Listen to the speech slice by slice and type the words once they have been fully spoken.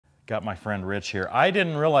Got my friend Rich here. I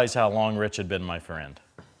didn't realize how long Rich had been my friend.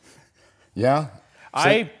 Yeah?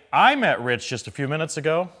 I met Rich just a few minutes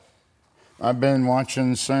ago. I've been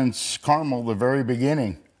watching since Carmel, the very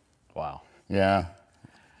beginning. Wow. Yeah,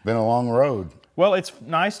 been a long road. Well, it's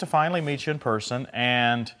nice to finally meet you in person,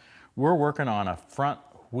 and we're working on a front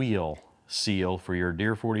wheel seal for your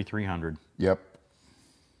Deere 4300. Yep.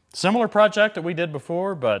 Similar project that we did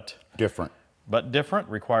before, but different. But different,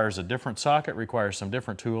 requires a different socket, requires some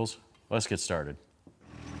different tools. Let's get started.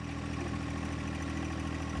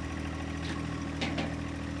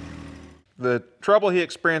 The trouble he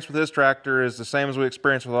experienced with his tractor is the same as we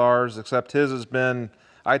experienced with ours, except his has been,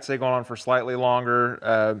 I'd say, going on for slightly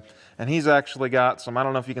longer. And he's actually got some, I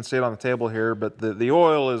don't know if you can see it on the table here, but the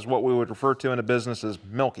oil is what we would refer to in a business as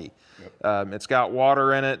milky. Yep. It's got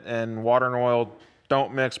water in it, and water and oil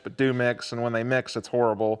don't mix, but do mix, and when they mix, it's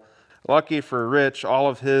horrible. Lucky for Rich, all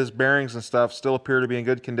of his bearings and stuff still appear to be in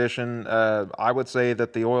good condition. I would say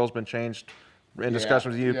that the oil's been changed in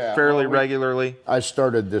discussion with you fairly regularly. I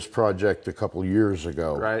started this project a couple years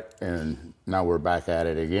ago. Right. And now we're back at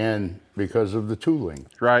it again because of the tooling.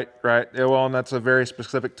 Right, right. Yeah, well, and that's a very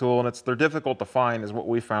specific tool, and they're difficult to find is what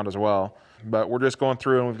we found as well. But we're just going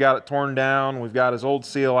through, and we've got it torn down. We've got his old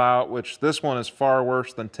seal out, which this one is far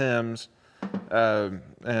worse than Tim's.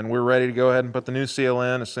 And we're ready to go ahead and put the new seal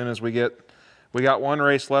in as soon as we got one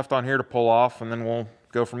race left on here to pull off, and then we'll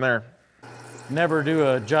go from there. Never do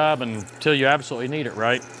a job until you absolutely need it,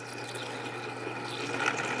 right?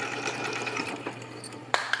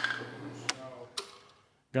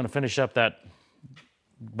 Gonna finish up that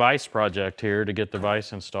vise project here to get the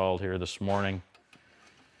vise installed here this morning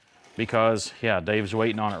because, yeah, Dave's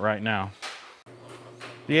waiting on it right now.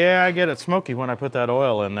 Yeah, I get it smoky when I put that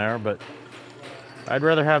oil in there, but I'd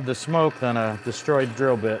rather have the smoke than a destroyed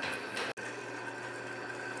drill bit.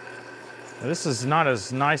 This is not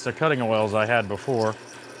as nice a cutting oil as I had before.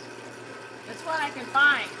 That's what I can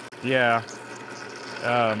find. Yeah.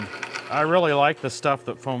 I really like the stuff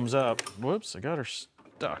that foams up. Whoops, I got her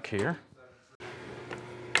stuck here.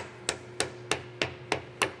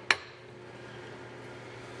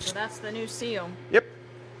 So that's the new seal. Yep.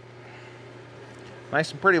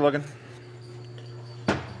 Nice and pretty looking.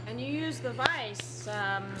 And you use the vise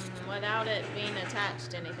without it being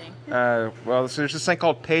attached to anything. Well, there's this thing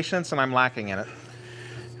called patience, and I'm lacking in it.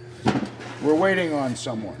 We're waiting on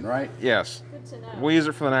someone, right? Yes. Good to know. We'll use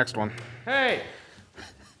it for the next one. Hey!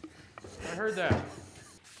 I heard that.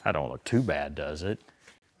 That don't look too bad, does it?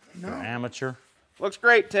 No. For an amateur. Looks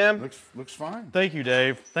great, Tim. Looks fine. Thank you,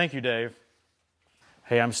 Dave. Thank you, Dave.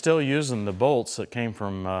 Hey, I'm still using the bolts that came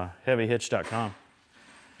from heavyhitch.com.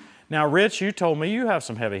 Now, Rich, you told me you have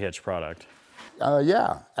some Heavy Hitch product.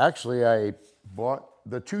 Yeah, actually I bought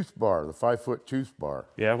the tooth bar, the 5-foot tooth bar.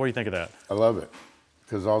 Yeah, what do you think of that? I love it,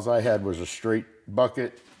 because all I had was a straight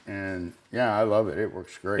bucket, and yeah, I love it. It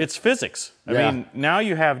works great. It's physics. I mean, now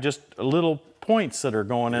you have just little points that are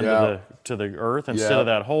going into the earth instead of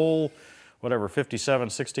that whole, whatever, 57,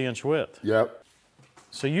 60-inch width. Yep.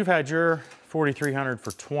 So you've had your 4300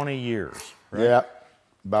 for 20 years, right? Yeah,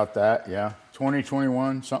 about that, yeah.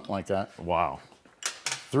 2021, something like that. Wow.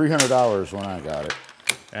 $300 when I got it.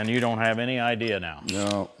 And you don't have any idea now?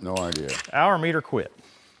 No, no idea. Our meter quit.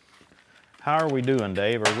 How are we doing,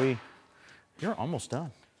 Dave? You're almost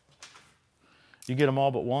done. You get them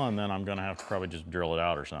all but one, then I'm gonna have to probably just drill it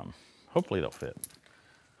out or something. Hopefully they'll fit.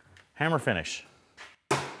 Hammer finish.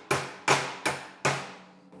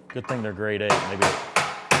 Good thing they're grade A.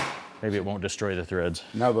 Maybe it won't destroy the threads.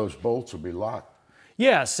 Now those bolts will be locked.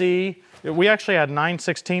 Yeah, see, we actually had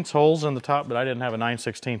 9/16 holes in the top, but I didn't have a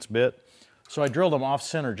 9/16 bit. So I drilled them off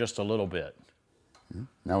center just a little bit.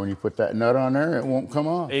 Now when you put that nut on there, it won't come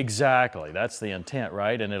off. Exactly, that's the intent,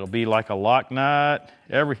 right? And it'll be like a lock nut.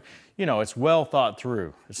 It's well thought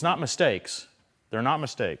through. It's not mistakes. They're not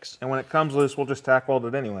mistakes. And when it comes loose, we'll just tack weld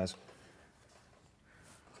it anyways.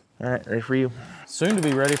 All right, ready for you? Soon to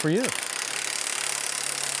be ready for you.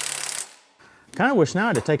 Kind of wish now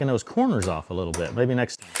I'd have taken those corners off a little bit. Maybe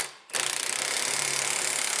next time.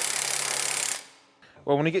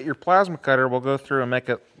 Well, when you get your plasma cutter, we'll go through and make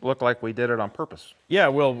it look like we did it on purpose. Yeah,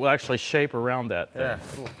 we'll actually shape around that thing. Yeah,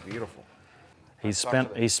 ooh, beautiful. He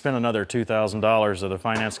spent another $2,000 of the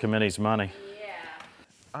finance committee's money. Yeah.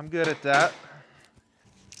 I'm good at that.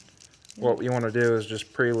 What you want to do is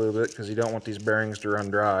just pre-lube it because you don't want these bearings to run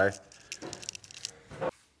dry.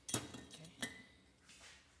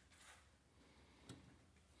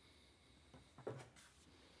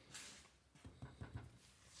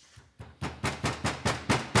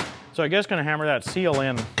 So I guess gonna hammer that seal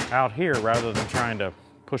in out here rather than trying to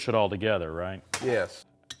push it all together, right? Yes.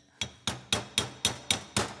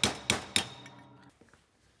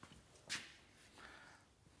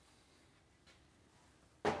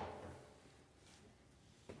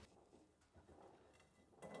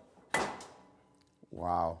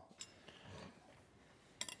 Wow.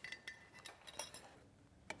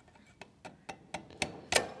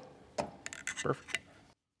 Perfect.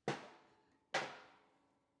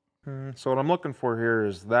 So what I'm looking for here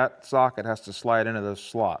is that socket has to slide into those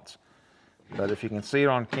slots. But if you can see it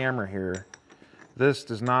on camera here, this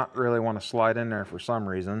does not really want to slide in there for some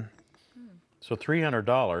reason. So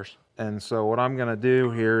 $300. And so what I'm gonna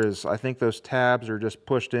do here is, I think those tabs are just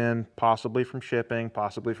pushed in, possibly from shipping,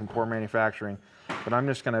 possibly from poor manufacturing. But I'm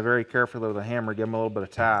just gonna very carefully with a hammer give them a little bit of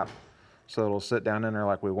tap so it'll sit down in there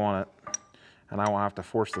like we want it. And I won't have to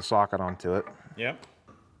force the socket onto it. Yep.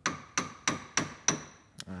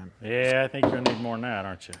 Yeah, I think you're gonna need more than that,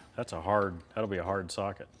 aren't you? That'll be a hard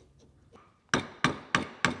socket.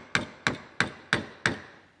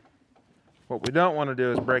 What we don't want to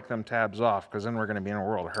do is break them tabs off, because then we're going to be in a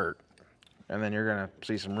world of hurt. And then you're going to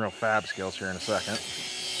see some real fab skills here in a second.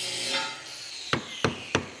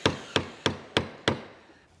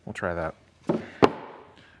 We'll try that. We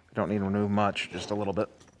don't need to remove much, just a little bit.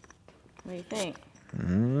 What do you think?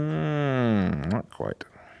 Not quite.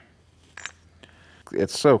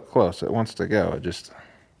 It's so close, it wants to go. It just...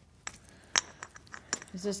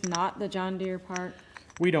 Is this not the John Deere part?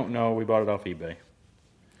 We don't know. We bought it off eBay.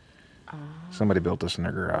 Somebody built this in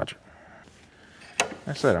their garage.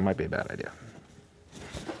 I said it might be a bad idea.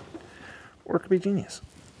 Or it could be genius.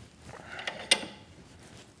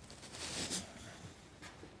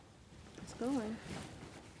 It's going.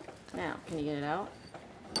 Now, can you get it out?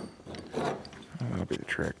 That'll be the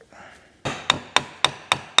trick.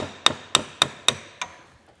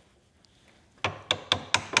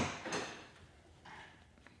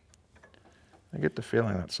 I get the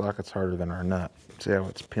feeling that socket's harder than our nut. See how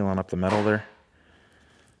it's peeling up the metal there?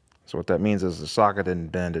 So what that means is the socket didn't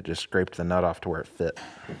bend, it just scraped the nut off to where it fit.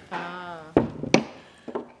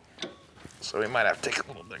 So we might have to take a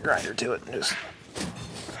little bit of grinder to it and just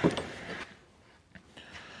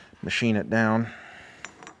machine it down.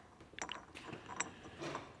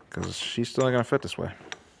 Because she's still not gonna fit this way.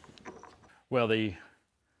 Well, the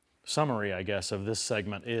summary, I guess, of this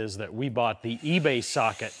segment is that we bought the eBay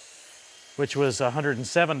socket, which was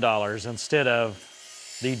 $107 instead of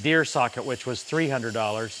the Deere socket, which was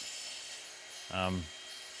 $300.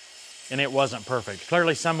 And it wasn't perfect.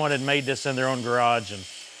 Clearly someone had made this in their own garage and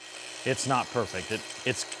it's not perfect.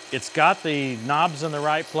 It's got the knobs in the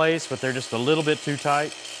right place, but they're just a little bit too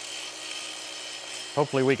tight.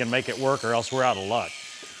 Hopefully we can make it work or else we're out of luck.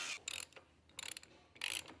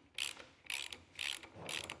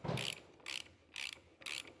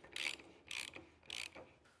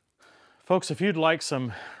 Folks, if you'd like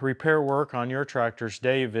some repair work on your tractors,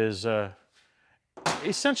 Dave is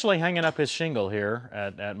essentially hanging up his shingle here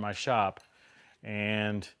at my shop.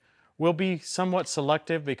 And we'll be somewhat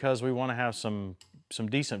selective because we want to have some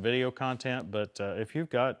decent video content. But if you've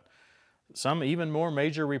got some even more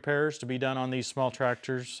major repairs to be done on these small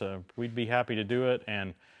tractors, we'd be happy to do it.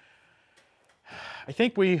 And I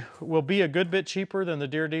think we will be a good bit cheaper than the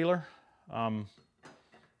Deere dealer.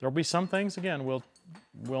 There'll be some things, again,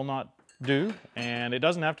 we'll not do, and it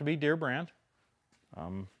doesn't have to be Deere brand.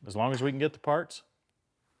 As long as we can get the parts,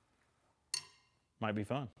 might be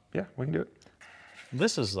fun. Yeah, we can do it.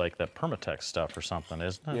 This is like the Permatex stuff or something,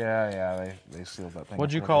 isn't it? Yeah, they sealed that thing.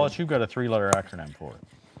 What'd you call it? You've got a 3-letter acronym for it.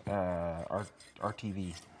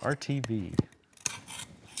 RTV. RTV.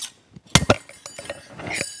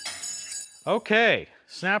 Okay,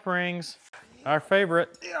 snap rings, our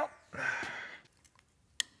favorite. Yep.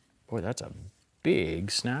 Boy, that's a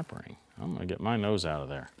big snap ring. I'm gonna get my nose out of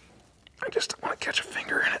there. I just don't want to catch a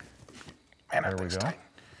finger in it. Man, There we go. tight.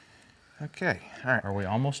 Okay, all right. Are we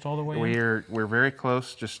almost all the way in? We're very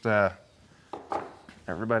close. Just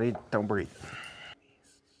everybody, don't breathe.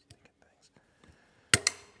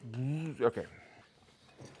 Okay.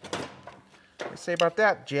 What do you say about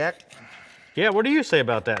that, Jack? Yeah, what do you say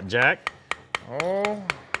about that, Jack? Oh,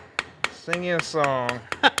 sing you a song.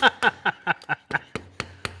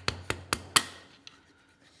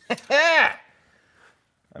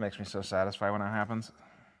 That makes me so satisfied when that happens.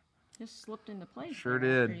 Just slipped into place. Sure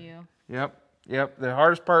there did. after you. Yep. The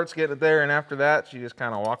hardest part's getting it there, and after that, she just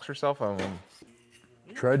kind of walks herself home.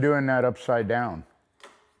 Try doing that upside down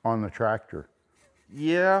on the tractor.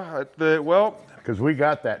 Yeah, Because we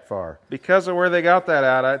got that far. because of where they got that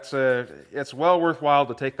at, it's well worthwhile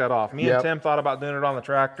to take that off. Me and Yep. Tim thought about doing it on the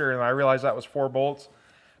tractor, and I realized that was 4 bolts,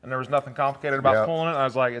 and there was nothing complicated about Yep. pulling it. I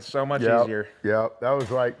was like, it's so much Yep, easier. Yep, that was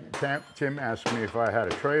like, Tim asked me if I had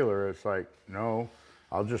a trailer. It's like, no,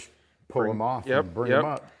 I'll just pull them off and bring them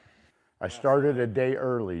up. I started a day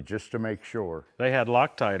early just to make sure. They had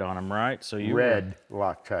Loctite on them, right? So you Red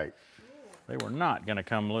Loctite, they were not gonna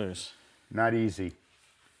come loose. not easy.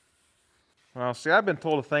 Well, see, I've been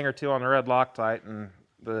told a thing or two on the red Loctite, and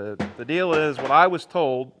the deal is, what I was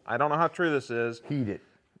told, I don't know how true this is. Heat it.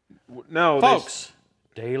 No, Folks,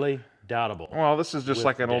 daily doubtable. well, this is just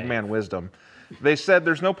like an old Dave. man wisdom. They said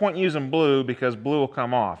there's no point using blue because blue will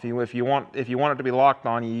come off. If you want it to be locked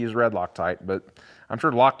on, you use red Loctite. But I'm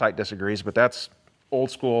sure Loctite disagrees, but that's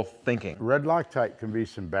old school thinking. Red Loctite can be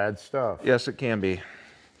some bad stuff. Yes, it can be.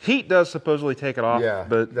 Heat does supposedly take it off, Yeah,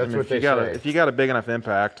 but that's what they say. if you got a big enough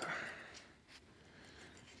impact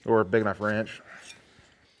or a big enough wrench.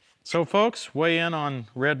 So folks, weigh in on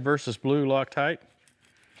red versus blue Loctite.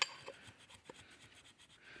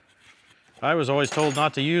 I was always told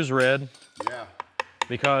not to use red Yeah.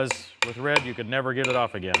 because with red you could never get it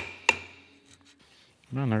off again.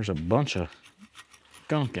 Man, there's a bunch of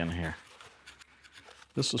gunk in here.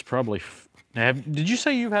 This is probably... did you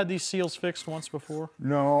say you've had these seals fixed once before?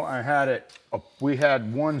 No, I had it, we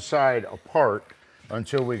had one side apart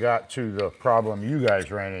until we got to the problem you guys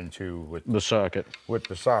ran into with The socket.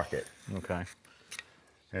 the socket. Okay.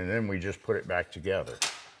 And then we just put it back together.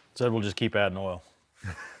 Said we'll just keep adding oil.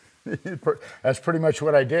 That's pretty much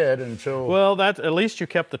what I did until... Well, at least you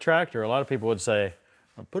kept the tractor. A lot of people would say,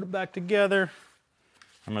 I'll put it back together.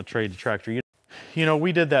 I'm gonna trade the tractor. You know,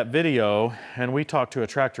 we did that video and we talked to a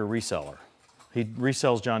tractor reseller. He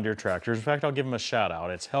resells John Deere tractors. In fact, I'll give him a shout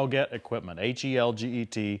out. It's Helget Equipment,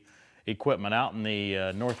 Helget Equipment out in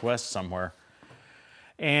the Northwest somewhere.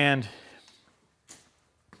 And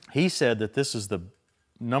he said that this is the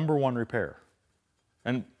 #1 repair.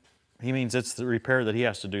 And he means it's the repair that he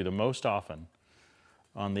has to do the most often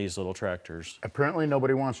on these little tractors. Apparently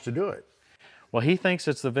nobody wants to do it. Well, he thinks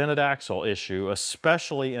it's the vented axle issue,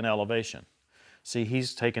 especially in elevation. See,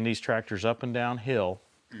 he's taking these tractors up and down hill,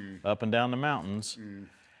 up and down the mountains,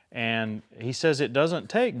 and he says it doesn't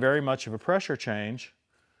take very much of a pressure change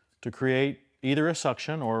to create either a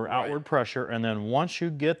suction or outward pressure, and then once you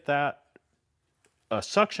get that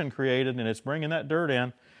suction created and it's bringing that dirt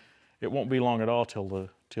in, it won't be long at all till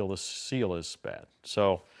the seal is bad.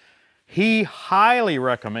 So he highly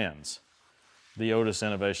recommends the Otis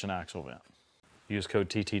Innovation Axle Vent. Use code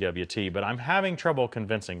TTWT, but I'm having trouble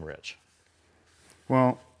convincing Rich.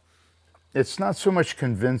 Well, it's not so much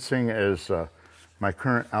convincing as my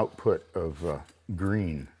current output of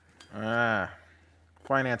green.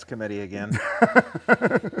 Finance committee again.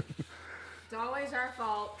 It's always our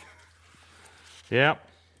fault. Yep,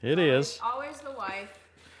 it is. Always the wife.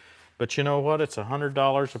 But you know what? It's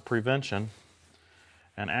 $100 of prevention.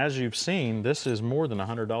 And as you've seen, this is more than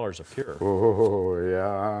 $100 of cure. Oh, yeah,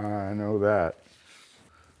 I know that.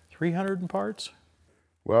 300 in parts?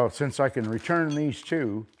 Well, since I can return these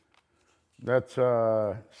two, that's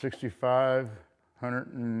 65,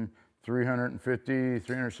 100 and 350,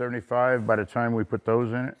 375 by the time we put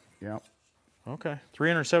those in it. Yep. Okay,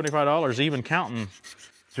 $375, even counting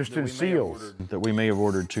Just in seals. that we may have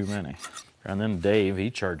ordered too many. And then Dave,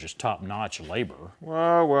 he charges top-notch labor.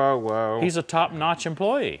 Whoa, whoa, whoa. He's a top-notch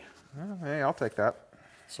employee, Well, hey, I'll take that.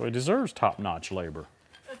 so he deserves top-notch labor.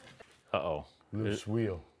 Uh-oh. Loose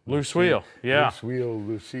wheel. Loose wheel, yeah. Loose wheel,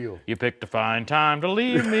 Lucille. You picked a fine time to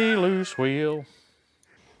leave me, loose wheel.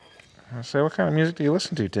 I say, what kind of music do you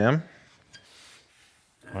listen to, Tim?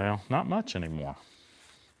 Well, not much anymore.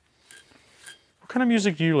 What kind of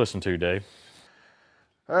music do you listen to, Dave?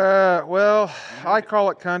 Well, I call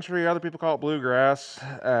it country. Other people call it bluegrass.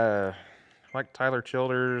 Like Tyler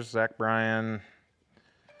Childers, Zach Bryan,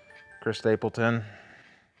 Chris Stapleton.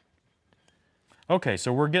 Okay,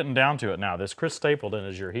 so we're getting down to it now. This Chris Stapleton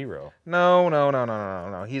is your hero.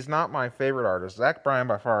 No. He's not my favorite artist. Zach Bryan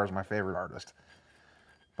by far is my favorite artist.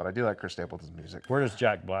 But I do like Chris Stapleton's music. Where does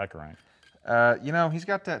Jack Black rank? You know, he's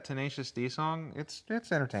got that Tenacious D song. It's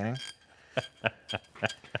entertaining.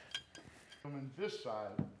 On this side,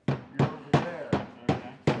 you're over there.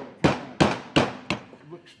 Okay. So it kind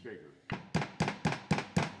of looks bigger.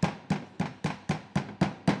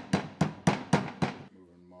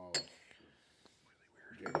 Moving mulch,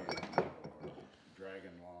 digging, or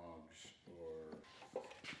dragging logs,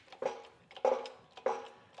 or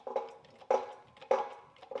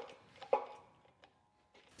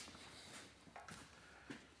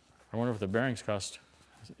I wonder if the bearings cost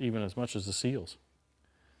even as much as the seals.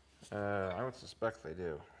 I would suspect they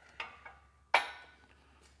do.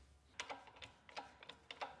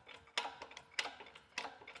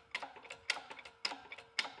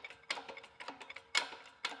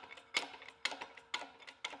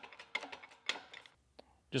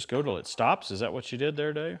 Just go till it stops? Is that what you did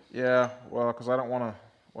there, Dave? Yeah, well, because I don't want to.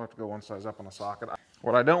 We'll have to go one size up on the socket.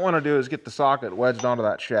 What I don't want to do is get the socket wedged onto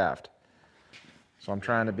that shaft. So I'm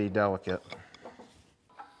trying to be delicate.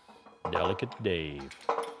 Delicate Dave.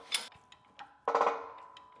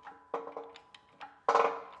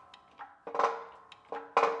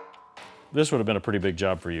 This would have been a pretty big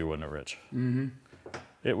job for you, wouldn't it, Rich? Mm-hmm.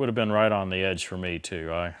 It would have been right on the edge for me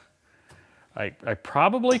too. I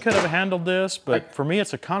probably could have handled this, but for me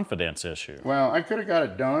it's a confidence issue. Well, I could have got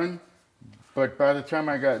it done, but by the time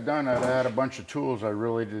I got done, I'd had a bunch of tools I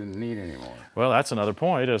really didn't need anymore. Well, that's another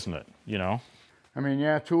point, isn't it? You know? I mean,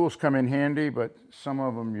 yeah, tools come in handy, but some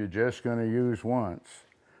of them you're just going to use once,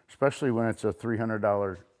 especially when it's a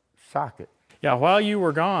 $300 socket. Yeah, while you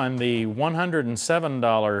were gone, the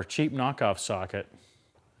 $107 cheap knockoff socket,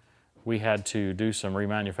 we had to do some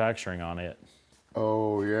remanufacturing on it.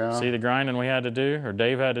 Oh, yeah? See the grinding we had to do, or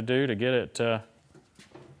Dave had to do to get it...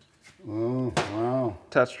 Oh, wow.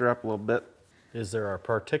 Touched her up a little bit. Is there a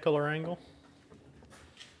particular angle?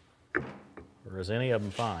 Or is any of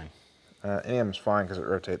them fine? Any of them's fine because it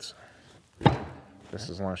rotates.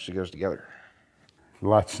 Just as long as she goes together. A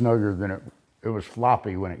lot snugger than it was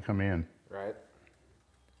floppy when it come in. Right.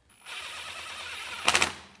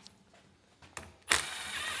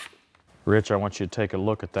 Rich, I want you to take a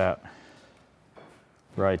look at that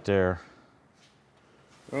right there.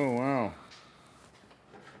 Oh, wow.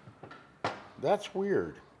 That's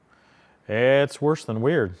weird. It's worse than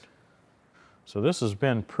weird. So this has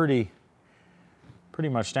been pretty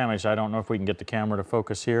much damaged. I don't know if we can get the camera to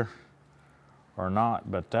focus here or not,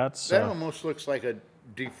 but that's... That almost looks like a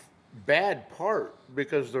bad part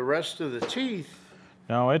because the rest of the teeth...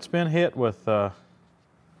 No, it's been hit with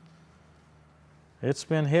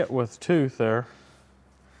tooth there.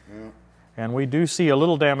 Yeah. And we do see a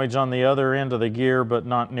little damage on the other end of the gear, but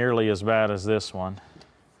not nearly as bad as this one.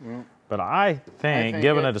 Well, but I think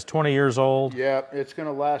given it is 20 years old... Yeah, it's going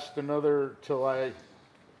to last another till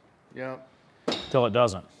Till it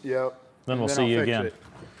doesn't. Yep. Then we'll see you again.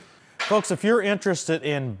 Folks, if you're interested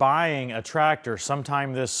in buying a tractor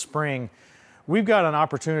sometime this spring, we've got an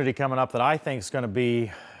opportunity coming up that I think is going to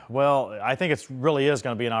be, well, I think it really is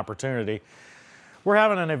going to be an opportunity. We're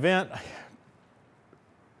having an event.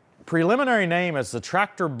 Preliminary name is the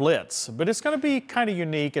Tractor Blitz, but it's going to be kind of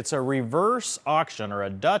unique. It's a reverse auction or a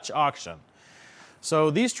Dutch auction.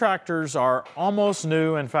 So these tractors are almost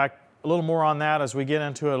new. In fact, a little more on that as we get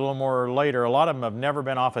into it a little more later. A lot of them have never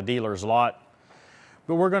been off a dealer's lot.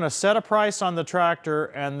 But we're going to set a price on the tractor,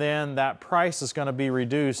 and then that price is going to be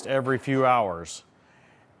reduced every few hours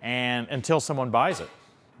and until someone buys it,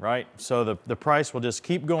 right? So the price will just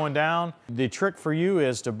keep going down. The trick for you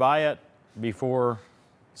is to buy it before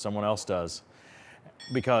someone else does,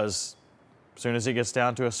 because as soon as it gets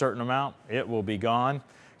down to a certain amount, it will be gone.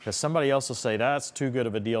 Because somebody else will say, that's too good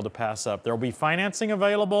of a deal to pass up. There will be financing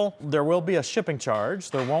available. There will be a shipping charge.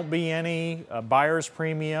 There won't be any buyer's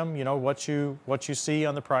premium. You know, what you see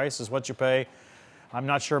on the price is what you pay. I'm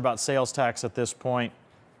not sure about sales tax at this point.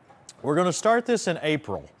 We're going to start this in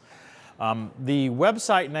April. The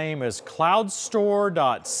website name is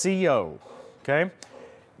cloudstore.co, okay?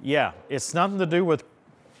 Yeah, it's nothing to do with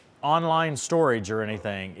online storage or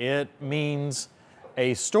anything. It means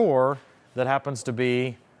a store that happens to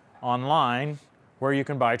be online where you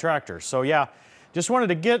can buy tractors. So yeah, just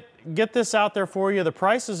wanted to get this out there for you. The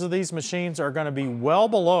prices of these machines are going to be well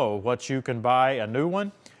below what you can buy a new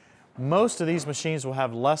one. Most of these machines will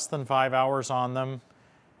have less than 5 hours on them.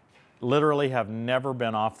 Literally have never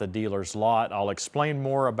been off the dealer's lot. I'll explain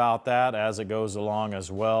more about that as it goes along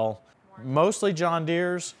as well. Mostly John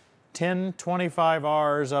Deere's, 10, 25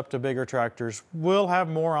 Rs up to bigger tractors. We'll have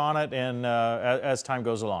more on it as time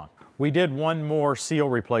goes along. We did one more seal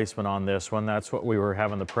replacement on this one. That's what we were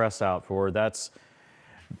having the press out for. That's,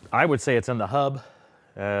 I would say it's in the hub,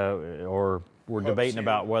 or we're debating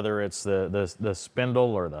about whether it's the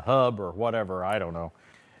spindle or the hub or whatever, I don't know.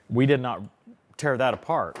 We did not tear that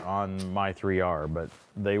apart on my 3R, but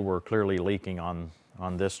they were clearly leaking on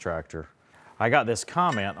this tractor. I got this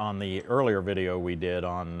comment on the earlier video we did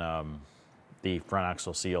on the front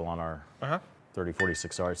axle seal on our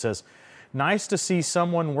 3046R. It says, nice to see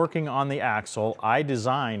someone working on the axle I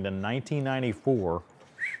designed in 1994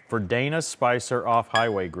 for Dana Spicer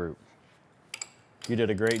Off-Highway Group. You did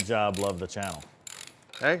a great job, love the channel.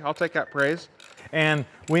 Hey, I'll take that praise. And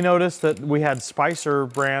we noticed that we had Spicer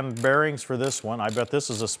brand bearings for this one. I bet this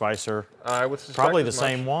is a Spicer, I would suspect probably the as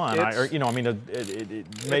same much. one. It's a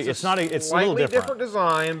little different different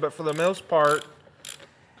design, but for the most part.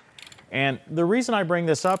 And the reason I bring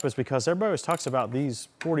this up is because everybody always talks about these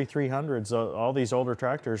 4300s, all these older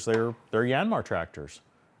tractors, they're Yanmar tractors.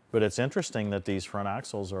 But it's interesting that these front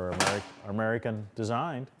axles are American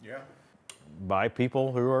designed by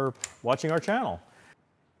people who are watching our channel.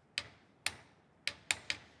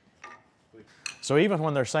 So even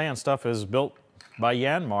when they're saying stuff is built by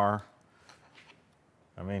Yanmar,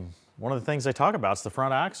 I mean, one of the things they talk about is the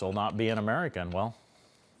front axle not being American. Well,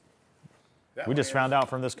 We just found out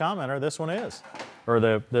from this commenter this one is, or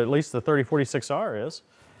at least the 3046R is.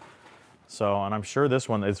 So, and I'm sure this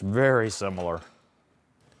one is very similar.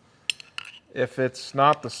 If it's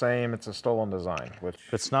not the same, it's a stolen design. Which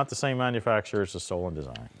If it's not the same manufacturer, it's a stolen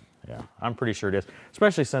design. Yeah, I'm pretty sure it is,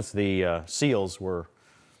 especially since the seals were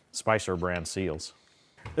Spicer brand seals.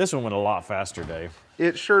 This one went a lot faster, Dave.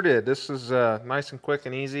 it sure did. This is nice and quick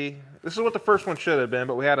and easy. This is what the first one should have been,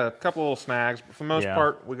 but we had a couple little snags. But for the most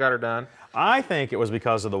part, we got her done. I think it was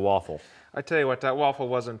because of the waffle. I tell you what, that waffle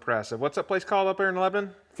was impressive. What's that place called up there in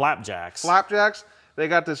Lebanon? Flapjacks. Flapjacks. They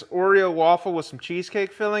got this Oreo waffle with some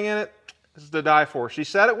cheesecake filling in it. This is to die for. She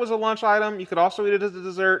said it was a lunch item. You could also eat it as a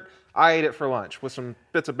dessert. I ate it for lunch with some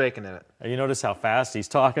bits of bacon in it. You notice how fast he's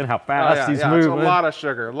talking, how fast he's moving. It's a lot of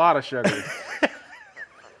sugar, a lot of sugar.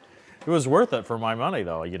 It was worth it for my money,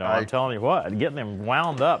 though. You know, I'm telling you what, getting them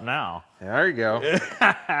wound up now. There you go.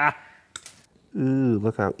 Ooh,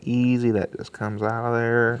 look how easy that just comes out of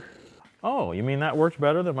there. Oh, you mean that worked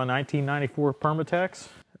better than my 1994 Permatex?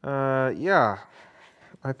 Yeah.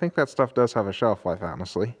 I think that stuff does have a shelf life,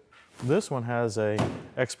 honestly. This one has a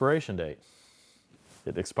expiration date.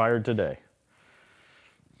 It expired today.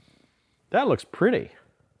 That looks pretty.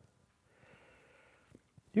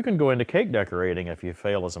 You can go into cake decorating if you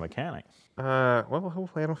fail as a mechanic. Well,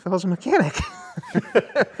 hopefully I don't fail as a mechanic.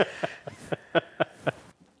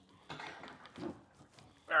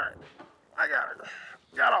 All right, I got her.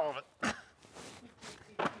 Got all of it.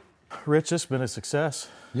 Rich, this has been a success.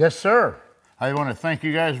 Yes, sir. I want to thank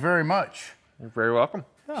you guys very much. You're very welcome.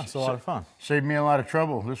 Yeah, it's a lot of fun. Saved me a lot of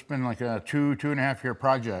trouble. This has been like a two and a half year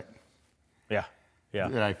project Yeah, yeah.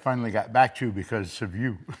 that I finally got back to because of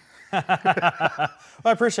you. Well,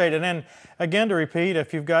 I appreciate it. And again, to repeat,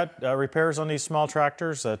 if you've got repairs on these small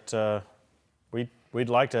tractors that we'd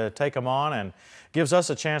like to take them on, and gives us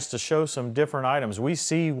a chance to show some different items. We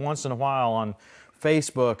see once in a while on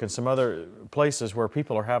Facebook and some other places where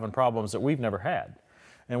people are having problems that we've never had.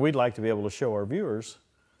 And we'd like to be able to show our viewers,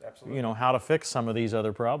 you know, how to fix some of these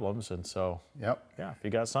other problems. And so, Yep. yeah, if you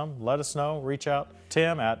got some, let us know. Reach out,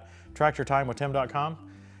 Tim at tractortimewithtim.com,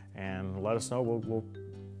 and let us know. We'll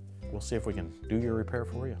see if we can do your repair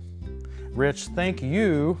for you. Rich, thank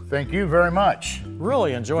you. Thank you very much.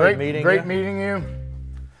 Really enjoyed meeting you. Great meeting you.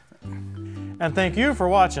 And thank you for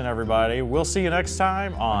watching, everybody. We'll see you next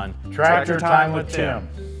time on Tractor Time with Tim.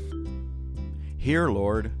 Hear,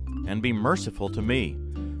 Lord, and be merciful to me.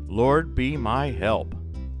 Lord, be my help.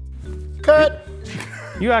 Cut.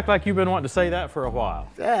 You act like you've been wanting to say that for a while.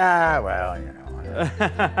 Ah, well, you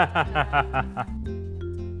know.